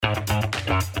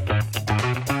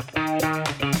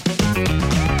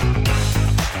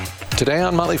Today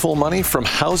on Motley Fool Money, from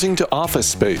housing to office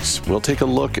space, we'll take a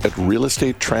look at real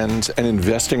estate trends and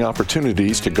investing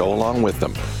opportunities to go along with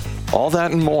them. All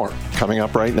that and more coming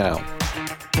up right now.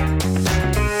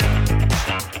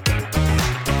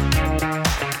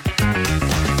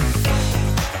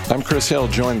 I'm Chris Hill,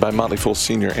 joined by Motley Fool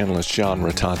Senior Analyst John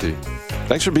Rotonti.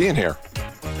 Thanks for being here.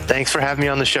 Thanks for having me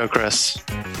on the show, Chris.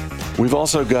 We've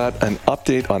also got an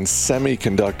update on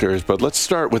semiconductors, but let's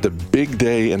start with a big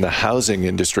day in the housing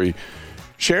industry.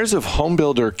 Shares of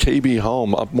homebuilder KB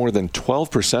Home up more than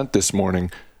 12% this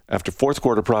morning after fourth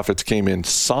quarter profits came in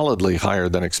solidly higher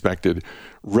than expected.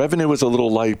 Revenue was a little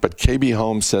light, but KB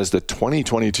Home says that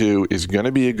 2022 is going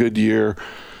to be a good year.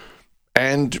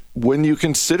 And when you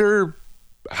consider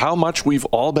how much we've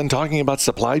all been talking about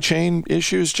supply chain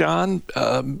issues, John,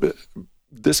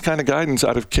 this kind of guidance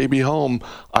out of KB Home,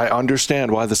 I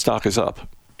understand why the stock is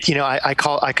up. You know,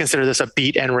 I consider this a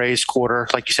beat and raise quarter.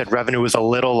 Like you said, revenue was a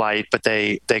little light, but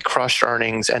they crushed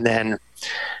earnings and then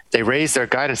they raised their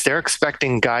guidance. They're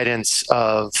expecting guidance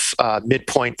of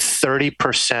midpoint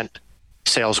 30%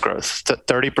 sales growth,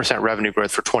 30% revenue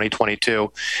growth for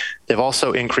 2022. They've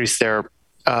also increased their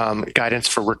guidance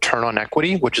for return on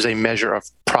equity, which is a measure of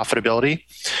profitability.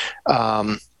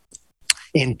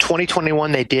 In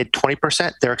 2021, they did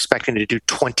 20%. They're expecting to do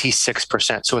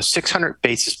 26%. So a 600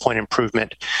 basis point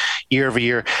improvement year over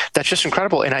year. That's just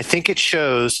incredible. And I think it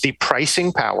shows the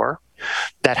pricing power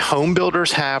that home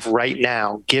builders have right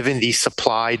now, given the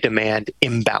supply-demand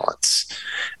imbalance.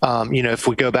 If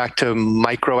we go back to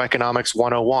microeconomics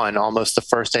 101, almost the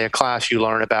first day of class, you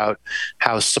learn about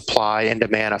how supply and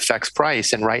demand affects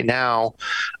price. And right now,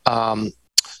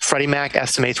 Freddie Mac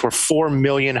estimates we're 4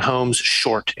 million homes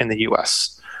short in the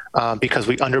U.S. Because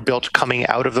we underbuilt coming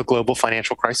out of the global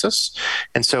financial crisis.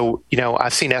 And so,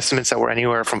 I've seen estimates that were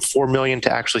anywhere from 4 million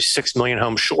to actually 6 million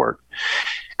homes short.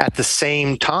 At the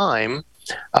same time,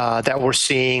 that we're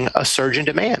seeing a surge in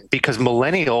demand because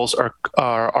millennials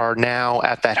are now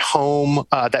at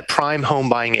that prime home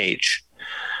buying age.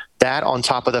 That on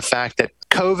top of the fact that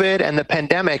COVID and the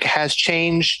pandemic has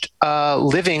changed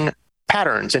living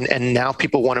patterns. And now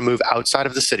people want to move outside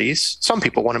of the cities. Some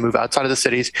people want to move outside of the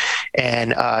cities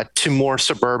and to more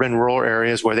suburban rural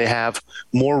areas where they have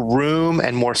more room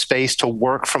and more space to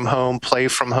work from home, play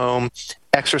from home,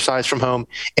 exercise from home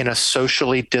in a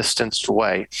socially distanced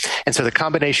way. And so the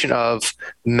combination of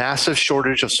massive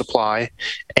shortage of supply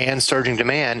and surging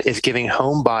demand is giving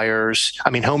home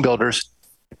builders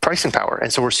pricing power.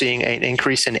 And so we're seeing an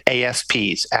increase in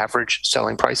ASPs, average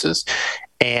selling prices.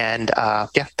 And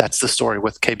that's the story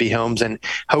with KB Homes. And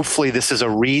hopefully this is a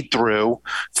read through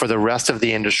for the rest of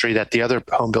the industry that the other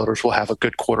home builders will have a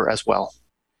good quarter as well.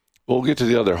 We'll get to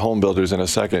the other home builders in a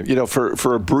second.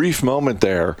 For a brief moment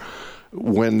there,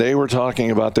 when they were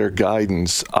talking about their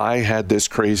guidance, I had this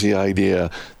crazy idea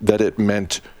that it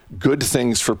meant good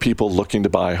things for people looking to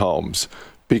buy homes.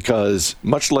 Because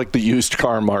much like the used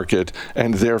car market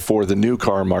and therefore the new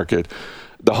car market,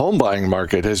 the home buying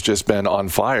market has just been on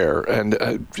fire. And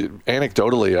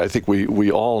anecdotally, I think we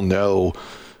all know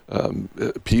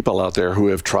people out there who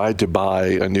have tried to buy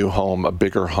a new home, a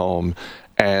bigger home,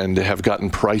 and have gotten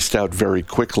priced out very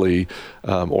quickly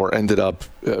or ended up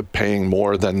paying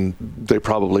more than they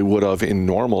probably would have in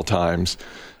normal times.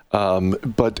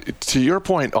 But to your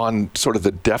point on sort of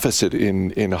the deficit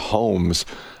in homes,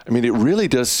 I mean, it really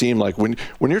does seem like when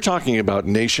you're talking about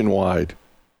nationwide,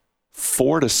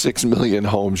 4 to 6 million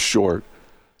homes short,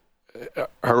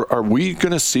 are we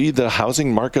going to see the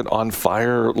housing market on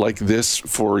fire like this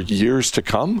for years to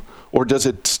come? Or does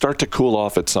it start to cool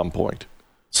off at some point?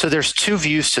 So there's two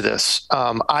views to this.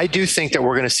 I do think that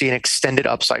we're going to see an extended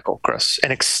upcycle, Chris,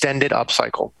 an extended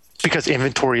upcycle. Because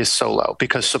inventory is so low,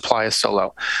 because supply is so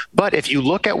low. But if you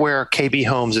look at where KB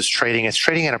Homes is trading, it's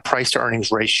trading at a price to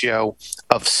earnings ratio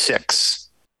of 6.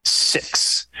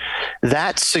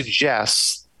 That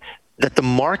suggests that the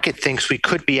market thinks we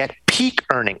could be at peak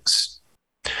earnings.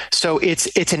 So it's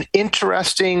an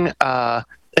interesting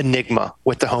enigma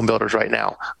with the home builders right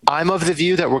now. I'm of the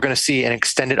view that we're going to see an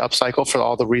extended upcycle for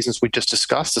all the reasons we just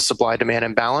discussed, the supply-demand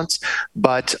imbalance.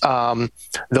 But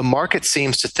the market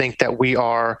seems to think that we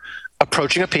are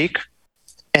approaching a peak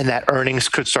and that earnings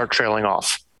could start trailing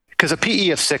off. Because a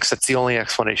PE of 6, that's the only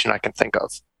explanation I can think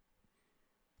of.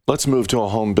 Let's move to a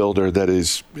home builder that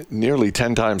is nearly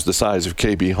 10 times the size of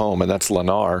KB Home, and that's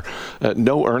Lennar.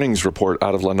 No earnings report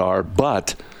out of Lennar,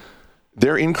 but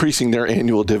they're increasing their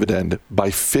annual dividend by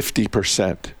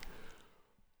 50%.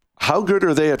 How good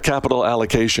are they at capital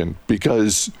allocation?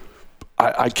 Because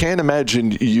I can't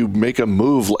imagine you make a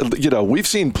move. We've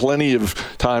seen plenty of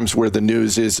times where the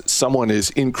news is someone is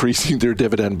increasing their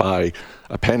dividend by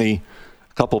a penny,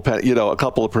 a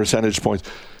couple of percentage points.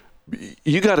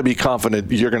 You got to be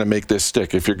confident you're going to make this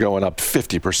stick if you're going up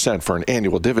 50% for an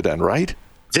annual dividend, right?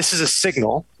 This is a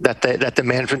signal that the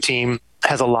management team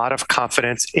has a lot of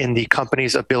confidence in the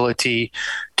company's ability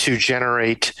to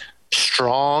generate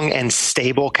strong and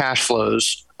stable cash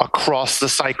flows across the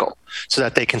cycle so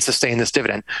that they can sustain this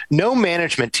dividend. No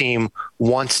management team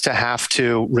wants to have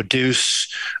to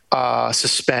reduce,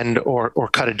 suspend, or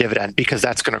cut a dividend because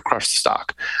that's going to crush the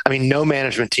stock. I mean, no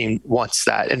management team wants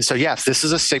that. And so, yes, this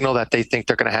is a signal that they think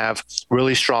they're going to have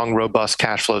really strong, robust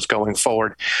cash flows going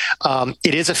forward.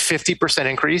 It is a 50%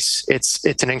 increase. It's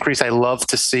an increase I love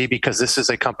to see because this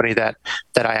is a company that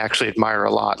I actually admire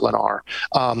a lot, Lennar.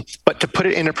 But to put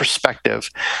it into perspective,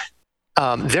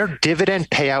 their dividend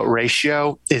payout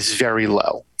ratio is very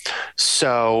low.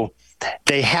 So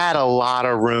they had a lot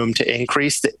of room to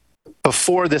increase.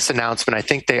 Before this announcement, I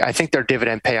think their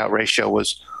dividend payout ratio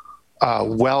was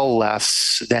well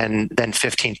less than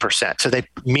 15%. So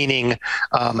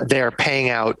they are paying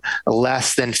out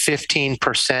less than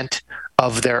 15%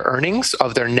 of their earnings,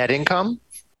 of their net income,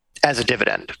 as a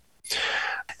dividend.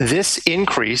 This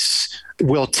increase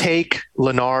will take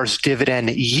Lennar's dividend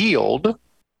yield,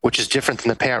 which is different than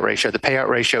the payout ratio. The payout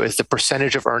ratio is the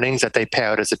percentage of earnings that they pay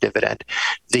out as a dividend.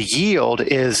 The yield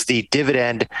is the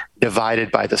dividend divided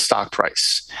by the stock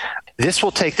price. This will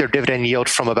take their dividend yield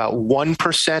from about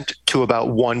 1% to about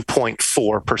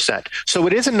 1.4%. So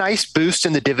it is a nice boost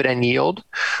in the dividend yield,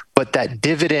 but that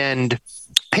dividend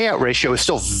payout ratio is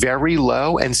still very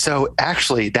low. And so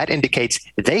actually that indicates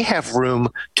they have room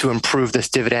to improve this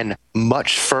dividend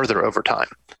much further over time.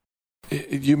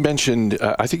 You mentioned,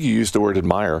 I think you used the word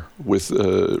admire with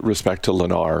respect to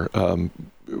Lennar.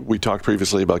 We talked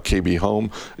previously about KB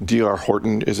Home. D.R.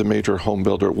 Horton is a major home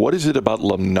builder. What is it about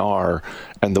Lennar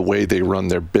and the way they run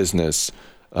their business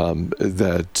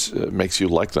that makes you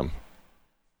like them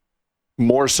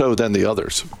more so than the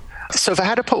others? So if I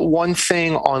had to put one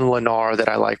thing on Lennar that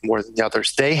I like more than the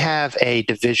others, they have a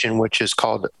division which is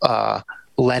called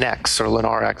LenX or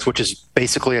LennarX, which is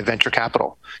basically a venture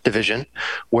capital division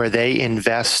where they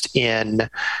invest in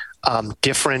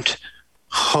different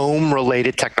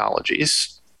home-related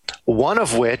technologies, one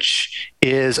of which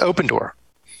is Opendoor,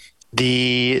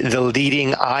 the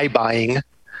leading iBuying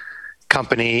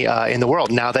company in the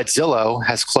world. Now that Zillow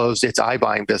has closed its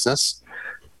iBuying business,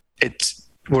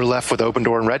 we're left with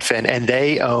Opendoor and Redfin, and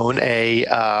they own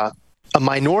a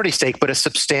minority stake, but a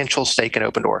substantial stake in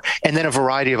Opendoor, and then a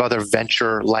variety of other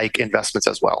venture-like investments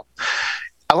as well.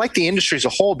 I like the industry as a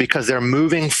whole because they're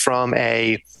moving from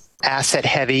a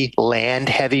asset-heavy,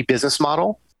 land-heavy business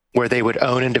model where they would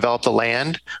own and develop the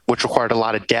land, which required a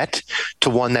lot of debt, to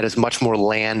one that is much more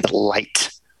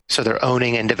land-light. So they're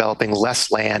owning and developing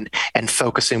less land and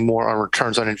focusing more on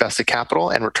returns on invested capital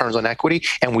and returns on equity.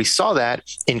 And we saw that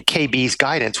in KB's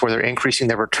guidance, where they're increasing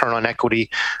their return on equity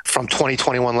from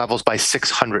 2021 levels by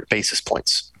 600 basis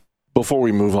points. Before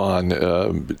we move on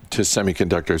to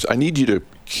semiconductors, I need you to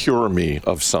cure me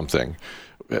of something.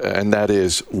 And that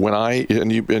is when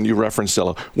you referenced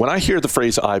Zillow, when I hear the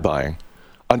phrase iBuying,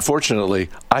 unfortunately,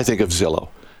 I think of Zillow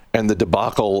and the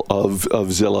debacle of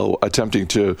Zillow attempting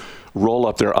to roll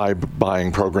up their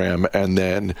iBuying program and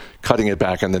then cutting it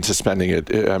back and then suspending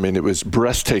it. I mean, it was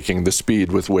breathtaking, the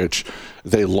speed with which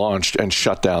they launched and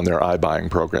shut down their iBuying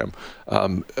program.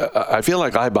 I feel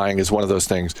like iBuying is one of those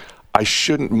things.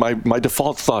 My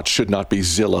default thought should not be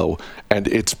Zillow and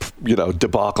its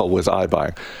debacle with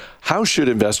iBuying. How should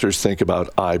investors think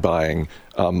about iBuying,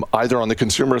 either on the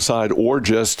consumer side or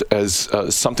just as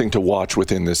something to watch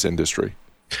within this industry?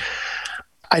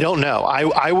 I don't know.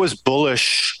 I was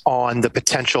bullish on the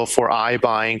potential for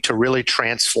iBuying to really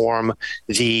transform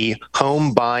the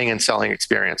home buying and selling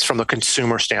experience from a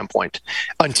consumer standpoint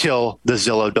until the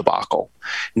Zillow debacle.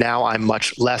 Now I'm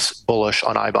much less bullish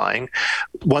on iBuying.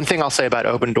 One thing I'll say about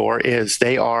Opendoor is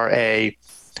they are a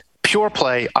pure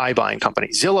play iBuying company.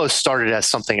 Zillow started as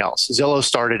something else. Zillow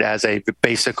started as a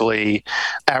basically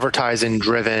advertising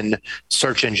driven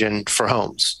search engine for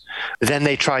homes. Then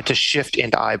they tried to shift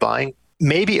into iBuying.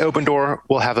 Maybe Opendoor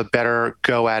will have a better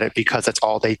go at it because that's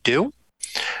all they do.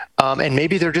 And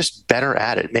maybe they're just better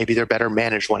at it. Maybe they're better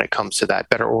managed when it comes to that,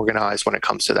 better organized when it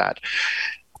comes to that.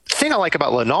 The thing I like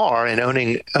about Lennar and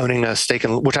owning a stake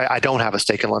in, which I don't have a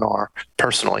stake in Lennar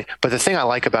personally, but the thing I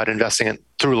like about investing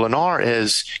through Lennar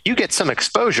is you get some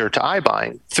exposure to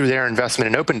iBuying through their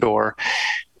investment in Opendoor,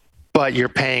 but you're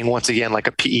paying once again like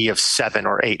a PE of 7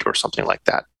 or 8 or something like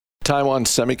that. Taiwan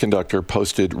Semiconductor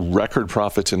posted record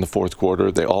profits in the fourth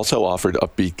quarter. They also offered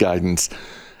upbeat guidance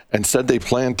and said they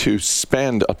plan to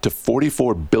spend up to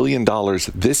 $44 billion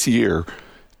this year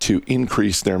to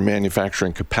increase their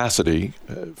manufacturing capacity.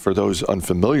 For those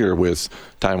unfamiliar with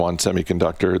Taiwan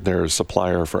Semiconductor, they're a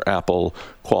supplier for Apple,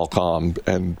 Qualcomm,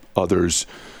 and others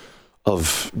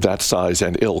of that size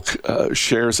and ilk.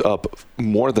 Shares up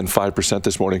more than 5%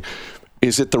 this morning.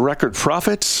 Is it the record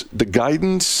profits, the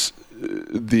guidance,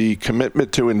 the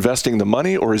commitment to investing the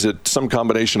money, or is it some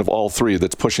combination of all three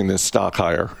that's pushing this stock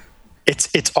higher?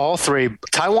 It's all three.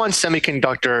 Taiwan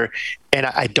Semiconductor, and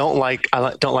I don't like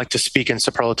to speak in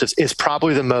superlatives, is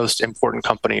probably the most important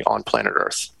company on planet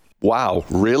Earth. Wow,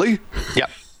 really?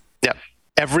 Yep.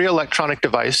 Every electronic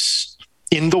device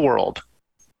in the world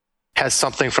has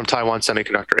something from Taiwan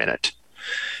Semiconductor in it.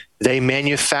 They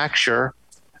manufacture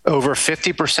over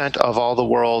 50% of all the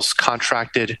world's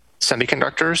contracted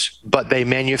semiconductors, but they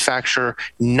manufacture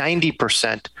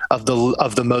 90% of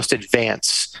the most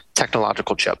advanced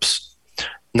technological chips.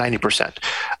 90%.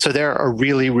 So they're a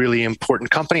really, really important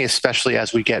company, especially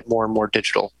as we get more and more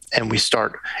digital and we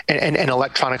start and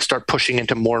electronics start pushing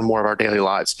into more and more of our daily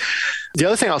lives. The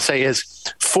other thing I'll say is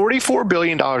 $44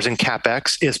 billion in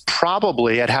CapEx is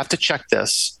probably, I'd have to check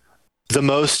this, the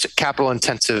most capital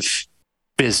intensive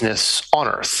business on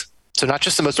earth. So not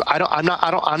just the most, I'm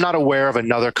not aware of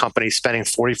another company spending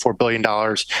 $44 billion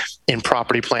in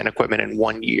property, plant, equipment in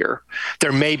 1 year.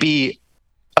 There may be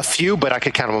a few, but I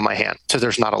could count them on my hand. So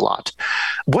there's not a lot.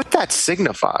 What that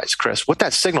signifies, Chris, what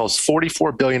that signals,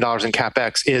 $44 billion in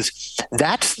CapEx, is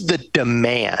that's the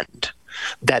demand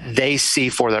that they see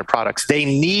for their products. They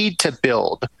need to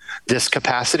build this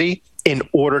capacity in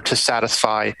order to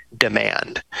satisfy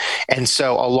demand. And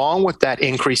so along with that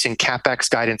increase in CapEx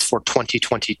guidance for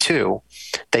 2022,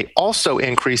 they also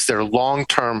increased their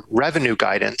long-term revenue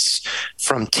guidance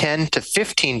from 10 to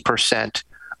 15%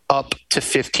 up to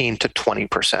 15 to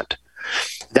 20%.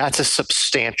 That's a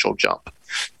substantial jump.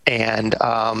 And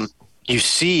you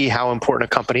see how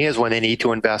important a company is when they need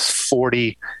to invest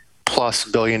 $40+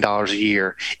 billion a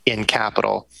year in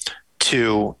capital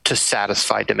to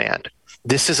satisfy demand.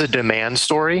 This is a demand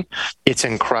story. It's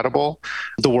incredible.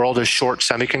 The world is short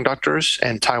semiconductors,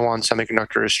 and Taiwan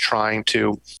Semiconductor is trying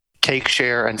to take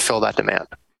share and fill that demand.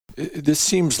 This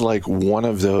seems like one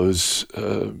of those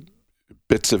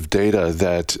bits of data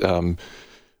that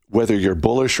whether you're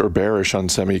bullish or bearish on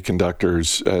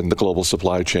semiconductors and the global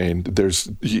supply chain,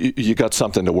 you got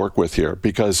something to work with here,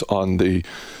 because on the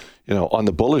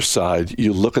bullish side,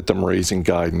 you look at them raising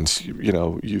guidance,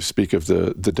 you speak of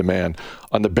the demand.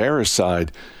 On the bearish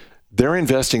side, they're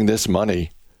investing this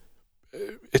money.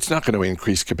 It's not going to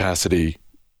increase capacity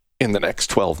in the next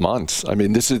 12 months. I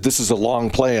mean, this is a long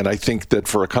play, and I think that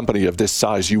for a company of this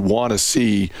size, you want to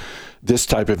see this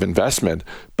type of investment,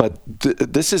 but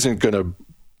this isn't going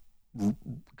to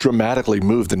dramatically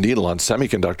move the needle on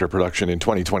semiconductor production in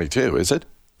 2022, is it?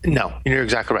 No, you're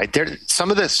exactly right.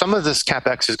 Some of this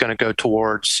CapEx is going to go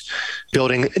towards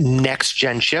building next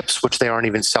gen chips, which they aren't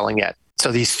even selling yet.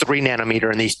 So these 3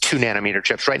 nanometer and these 2 nanometer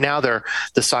chips, right now the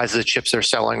size of the chips they're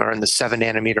selling are in the 7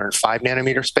 nanometer and 5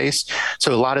 nanometer space.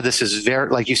 So a lot of this is very,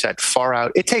 like you said, far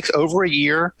out. It takes over a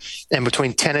year and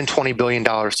between $10 and $20 billion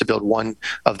to build one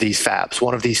of these fabs,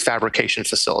 one of these fabrication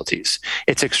facilities.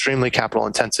 It's extremely capital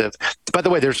intensive. By the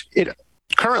way,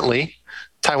 currently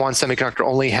Taiwan Semiconductor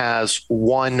only has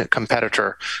one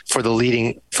competitor for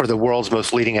the world's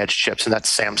most leading edge chips, and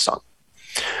that's Samsung.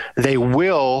 They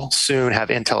will soon have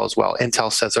Intel as well.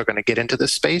 Intel says they're going to get into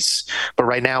this space, but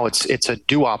right now it's a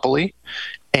duopoly,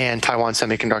 and Taiwan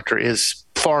Semiconductor is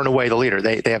far and away the leader.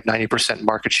 They have 90%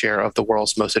 market share of the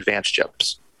world's most advanced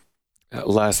chips.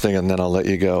 Last thing, and then I'll let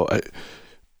you go.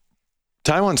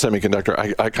 Taiwan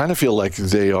Semiconductor, I kind of feel like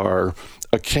they are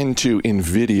akin to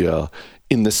NVIDIA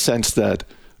in the sense that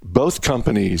both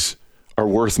companies are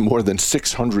worth more than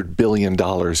 $600 billion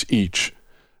each,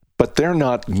 but they're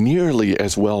not nearly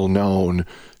as well known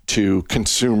to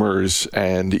consumers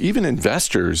and even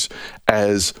investors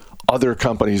as other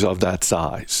companies of that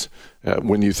size.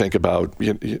 When you think about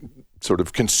sort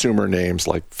of consumer names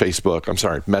like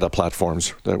Meta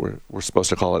Platforms, that we're supposed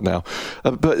to call it now.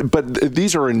 But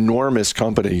these are enormous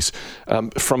companies.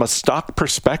 From a stock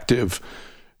perspective,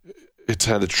 it's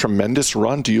had a tremendous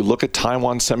run. Do you look at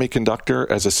Taiwan Semiconductor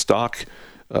as a stock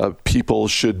people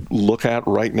should look at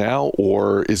right now,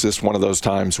 or is this one of those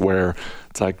times where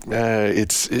it's like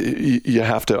you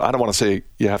have to? I don't want to say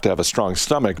you have to have a strong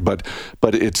stomach, but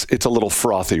it's a little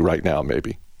frothy right now,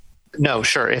 maybe. No,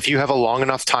 sure. If you have a long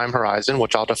enough time horizon,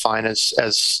 which I'll define as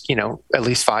at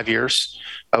least 5 years,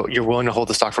 you're willing to hold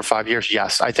the stock for 5 years.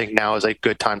 Yes, I think now is a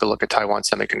good time to look at Taiwan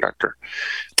Semiconductor.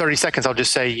 30 seconds. I'll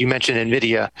just say you mentioned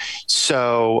NVIDIA.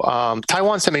 So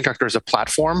Taiwan Semiconductor is a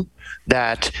platform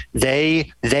that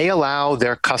they allow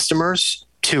their customers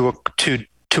to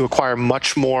acquire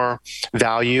much more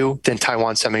value than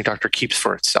Taiwan Semiconductor keeps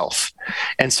for itself.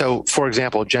 And so, for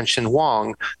example, Jensen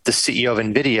Huang, the CEO of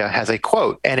NVIDIA, has a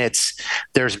quote, and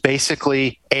there's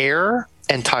basically air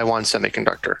and Taiwan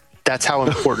Semiconductor. That's how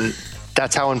important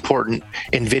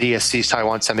NVIDIA sees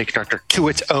Taiwan Semiconductor to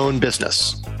its own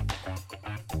business.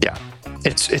 Yeah.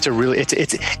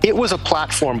 It was a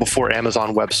platform before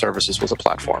Amazon Web Services was a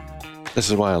platform. This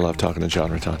is why I love talking to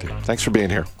John Rotonti. Thanks for being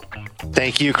here.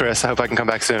 Thank you, Chris. I hope I can come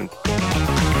back soon.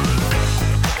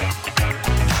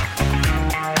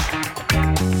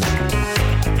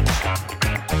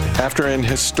 After an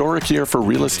historic year for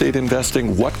real estate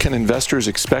investing, what can investors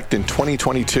expect in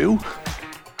 2022?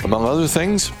 Among other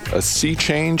things, a sea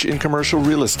change in commercial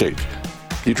real estate.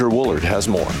 Deidre Woolard has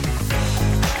more.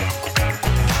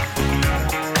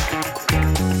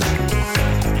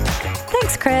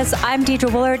 Thanks, Chris. I'm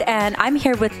Deidre Woolard, and I'm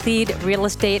here with lead real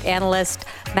estate analyst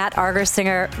Matt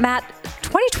Argersinger. Matt,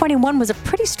 2021 was a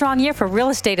pretty strong year for real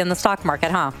estate in the stock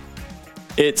market, huh?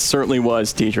 It certainly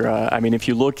was, Deidre. I mean, if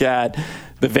you look at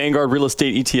the Vanguard Real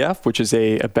Estate ETF, which is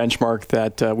a benchmark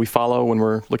that we follow when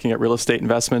we're looking at real estate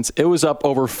investments, it was up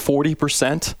over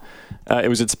 40%. It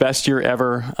was its best year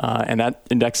ever, and that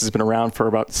index has been around for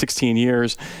about 16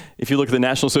 years. If you look at the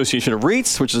National Association of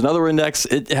REITs, which is another index,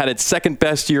 it had its second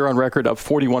best year on record, up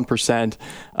 41%.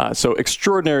 So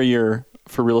extraordinary year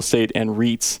for real estate and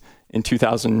REITs in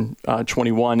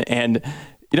 2021. And,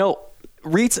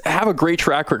 REITs have a great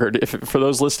track record. For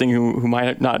those listening who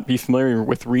might not be familiar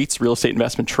with REITs, real estate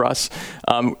investment trusts,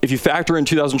 if you factor in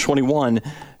 2021,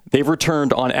 they've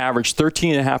returned on average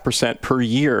 13.5% per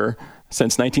year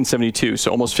since 1972.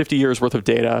 So almost 50 years worth of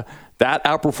data. That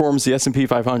outperforms the S&P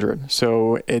 500.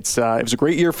 So it was a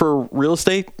great year for real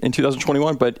estate in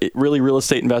 2021, but real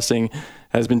estate investing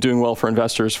has been doing well for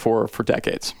investors for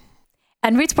decades.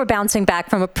 And REITs were bouncing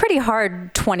back from a pretty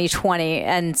hard 2020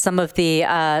 and some of the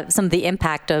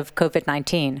impact of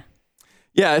COVID-19.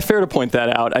 Yeah, it's fair to point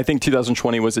that out. I think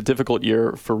 2020 was a difficult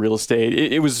year for real estate.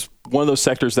 It was one of those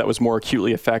sectors that was more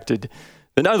acutely affected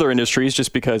than other industries,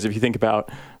 just because if you think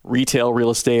about retail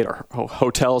real estate or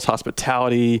hotels,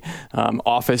 hospitality,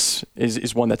 office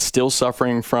is one that's still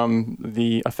suffering from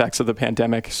the effects of the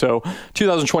pandemic. So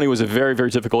 2020 was a very, very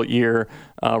difficult year.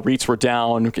 REITs were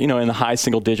down, in the high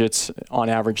single digits on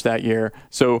average that year.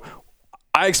 So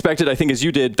I expected, I think as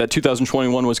you did, that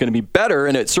 2021 was going to be better,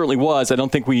 and it certainly was. I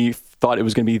don't think we thought it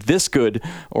was going to be this good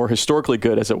or historically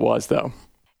good as it was, though.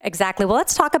 Exactly. Well,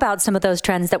 let's talk about some of those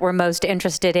trends that we're most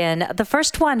interested in. The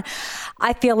first one,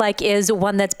 I feel like, is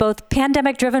one that's both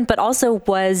pandemic driven, but also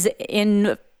was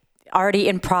already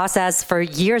in process for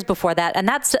years before that. And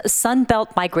that's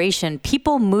Sunbelt migration,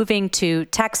 people moving to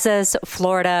Texas,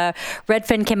 Florida.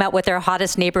 Redfin came out with their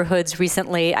hottest neighborhoods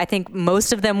recently. I think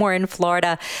most of them were in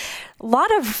Florida. A lot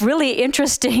of really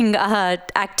interesting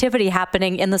activity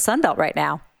happening in the Sunbelt right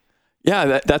now.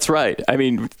 Yeah, that's right. I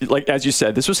mean, like, as you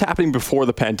said, this was happening before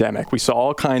the pandemic. We saw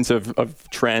all kinds of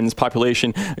trends,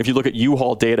 population. If you look at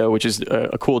U-Haul data, which is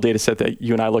a cool data set that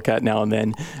you and I look at now and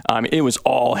then, it was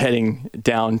all heading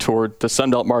down toward the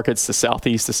Sunbelt markets, the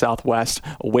Southeast, the Southwest,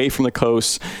 away from the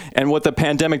coasts. And what the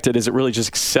pandemic did is it really just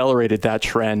accelerated that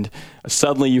trend.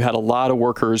 Suddenly, you had a lot of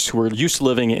workers who were used to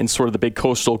living in sort of the big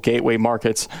coastal gateway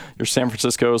markets, your San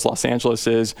Francisco's, Los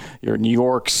Angeles's, your New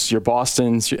York's, your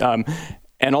Boston's,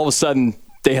 and all of a sudden,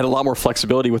 they had a lot more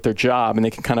flexibility with their job, and they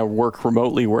can kind of work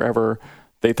remotely wherever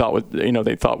they thought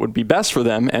would be best for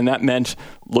them. And that meant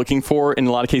looking for, in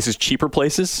a lot of cases, cheaper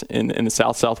places in the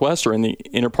Southwest or in the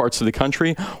inner parts of the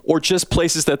country, or just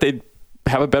places that they'd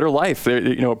have a better life.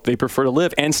 They prefer to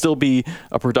live and still be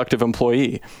a productive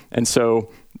employee. And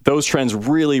so those trends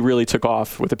really, really took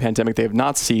off with the pandemic. They have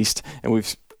not ceased, and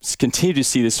we've continued to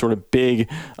see this sort of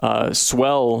big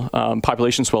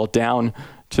population swell down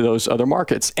to those other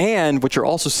markets. And what you're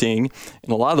also seeing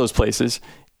in a lot of those places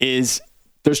is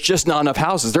there's just not enough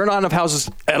houses. There are not enough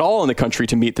houses at all in the country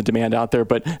to meet the demand out there,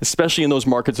 but especially in those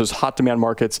markets, those hot demand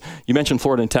markets. You mentioned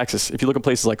Florida and Texas. If you look at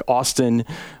places like Austin,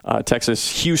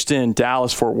 Texas, Houston,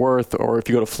 Dallas, Fort Worth, or if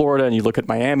you go to Florida and you look at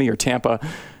Miami or Tampa,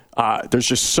 there's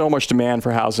just so much demand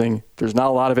for housing. There's not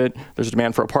a lot of it. There's a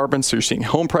demand for apartments. So you're seeing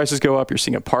home prices go up. You're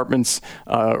seeing apartment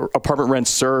rents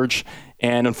surge.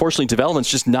 And unfortunately,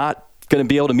 development's just not going to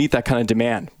be able to meet that kind of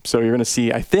demand. So you're going to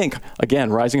see, I think,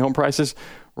 again, rising home prices,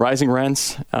 rising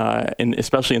rents,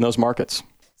 especially in those markets.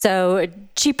 So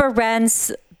cheaper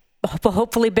rents,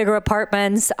 hopefully bigger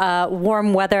apartments,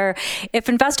 warm weather. If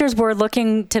investors were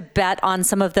looking to bet on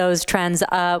some of those trends,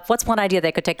 what's one idea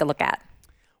they could take a look at?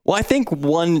 Well, I think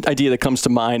one idea that comes to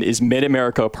mind is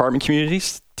Mid-America Apartment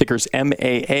Communities, ticker's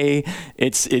MAA.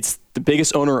 It's the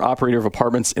biggest owner-operator of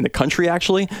apartments in the country,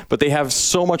 actually, but they have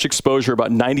so much exposure.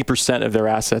 About 90% of their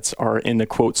assets are in the,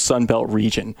 quote, Sunbelt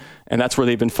region, and that's where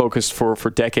they've been focused for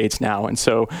decades now. And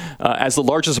so as the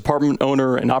largest apartment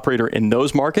owner and operator in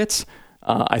those markets,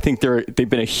 I think they've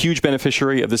been a huge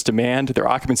beneficiary of this demand. Their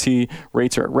occupancy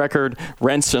rates are at record.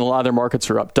 Rents in a lot of their markets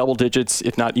are up double digits,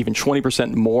 if not even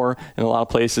 20% more in a lot of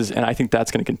places. And I think that's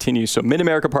going to continue. So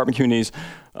Mid-America Apartment Communities,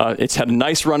 it's had a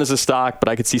nice run as a stock, but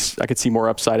I could see more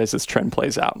upside as this trend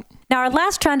plays out. Now, our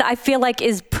last trend, I feel like,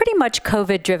 is pretty much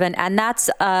COVID driven, and that's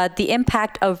the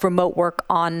impact of remote work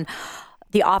on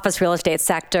the office real estate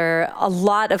sector. A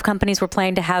lot of companies were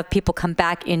planning to have people come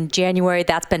back in January.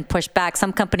 That's been pushed back.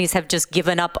 Some companies have just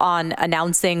given up on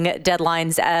announcing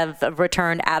deadlines of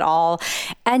return at all.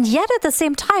 And yet at the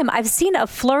same time, I've seen a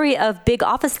flurry of big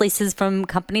office leases from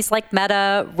companies like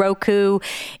Meta, Roku,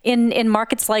 in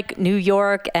markets like New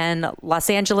York and Los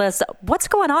Angeles. What's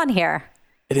going on here?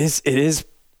 It is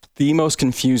the most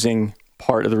confusing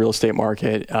part of the real estate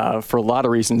market for a lot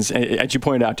of reasons. As you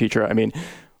pointed out, Deidre, I mean,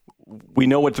 we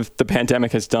know what the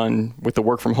pandemic has done with the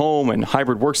work from home and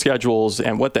hybrid work schedules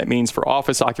and what that means for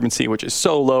office occupancy, which is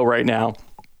so low right now.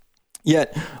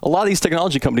 Yet a lot of these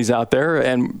technology companies out there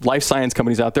and life science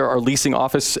companies out there are leasing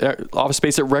office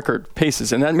space at record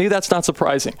paces. And maybe that's not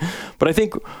surprising. But I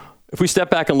think if we step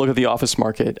back and look at the office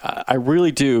market, I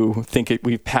really do think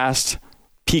we've passed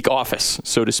peak office,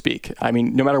 so to speak. I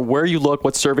mean, no matter where you look,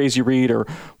 what surveys you read or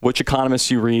which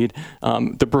economists you read,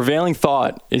 the prevailing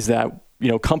thought is that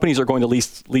companies are going to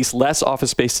lease less office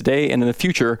space today and in the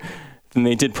future than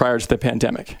they did prior to the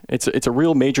pandemic. It's a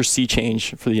real major sea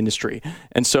change for the industry.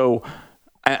 And so,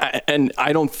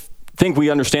 I don't think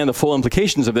we understand the full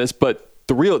implications of this, but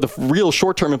the real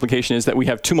short-term implication is that we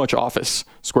have too much office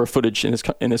square footage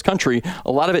in this country.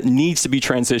 A lot of it needs to be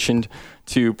transitioned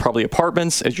to probably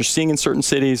apartments, as you're seeing in certain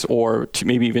cities, or to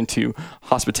maybe even to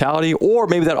hospitality, or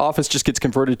maybe that office just gets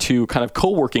converted to kind of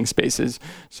co-working spaces.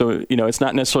 So, it's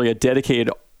not necessarily a dedicated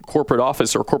corporate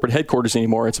office or corporate headquarters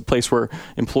anymore. It's a place where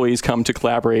employees come to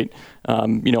collaborate,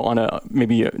 on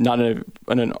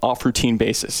an off-routine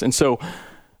basis. And so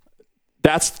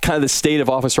that's kind of the state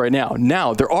of office right now.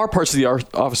 Now, there are parts of the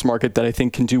office market that I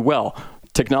think can do well.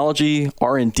 Technology,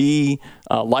 R&D,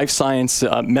 life science,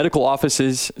 medical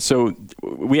offices. So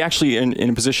we actually in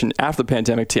a position after the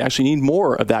pandemic to actually need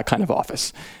more of that kind of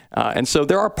office. And so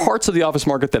there are parts of the office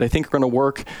market that I think are going to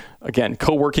work. Again,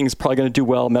 co-working is probably going to do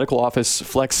well, medical office,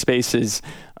 flex spaces.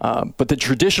 But the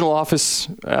traditional office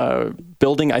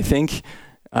building, I think,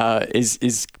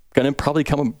 is going to probably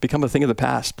become a thing of the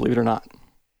past, believe it or not.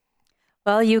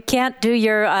 Well, you can't do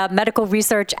your medical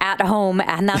research at home,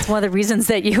 and that's one of the reasons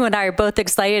that you and I are both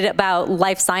excited about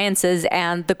life sciences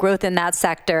and the growth in that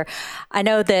sector. I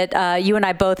know that you and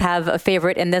I both have a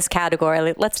favorite in this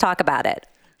category. Let's talk about it.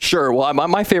 Sure. Well,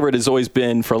 my favorite has always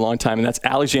been for a long time, and that's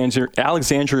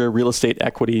Alexandria Real Estate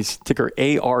Equities, ticker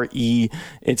ARE.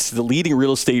 It's the leading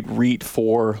real estate REIT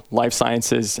for life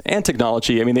sciences and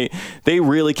technology. I mean, they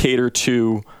really cater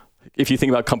to, if you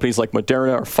think about companies like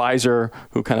Moderna or Pfizer,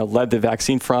 who kind of led the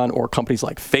vaccine front, or companies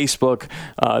like Facebook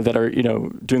that are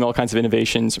doing all kinds of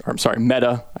innovations, or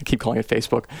Meta, I keep calling it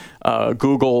Facebook,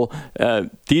 Google.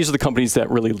 These are the companies that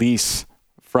really lease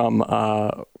from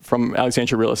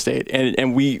Alexandria Real Estate,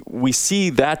 and we see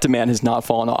that demand has not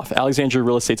fallen off. Alexandria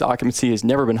Real Estate's occupancy has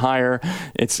never been higher.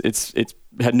 It's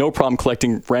had no problem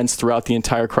collecting rents throughout the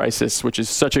entire crisis, which is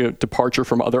such a departure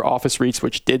from other office REITs,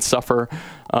 which did suffer.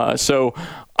 So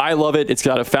I love it. It's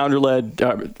got a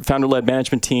founder-led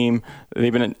management team.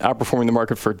 They've been outperforming the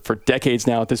market for decades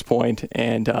now at this point.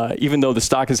 And even though the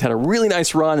stock has had a really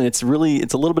nice run, and it's a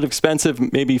little bit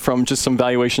expensive, maybe from just some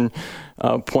valuation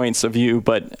points of view,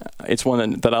 but it's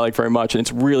one that I like very much, and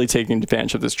it's really taking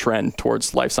advantage of this trend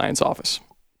towards life science office.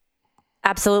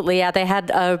 Absolutely. Yeah, they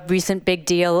had a recent big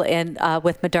deal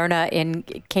with Moderna in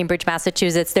Cambridge,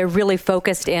 Massachusetts. They're really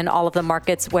focused in all of the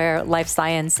markets where life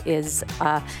science is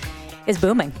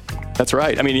booming. That's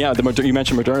right. I mean, yeah, you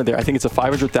mentioned Moderna there. I think it's a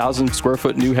 500,000 square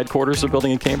foot new headquarters they're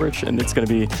building in Cambridge, and it's going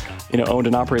to be owned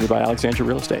and operated by Alexandria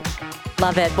Real Estate.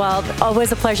 Love it. Well,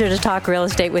 always a pleasure to talk real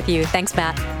estate with you. Thanks,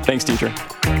 Matt. Thanks, Deidre.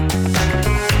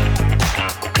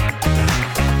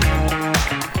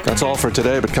 That's all for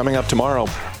today, but coming up tomorrow,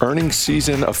 earnings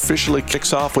season officially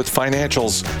kicks off with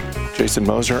financials. Jason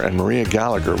Moser and Maria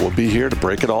Gallagher will be here to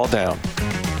break it all down.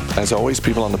 As always,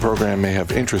 people on the program may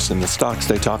have interest in the stocks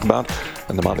they talk about,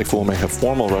 and the Motley Fool may have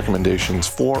formal recommendations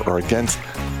for or against,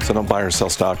 so don't buy or sell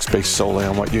stocks based solely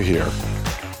on what you hear.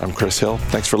 I'm Chris Hill.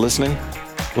 Thanks for listening.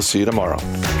 We'll see you tomorrow.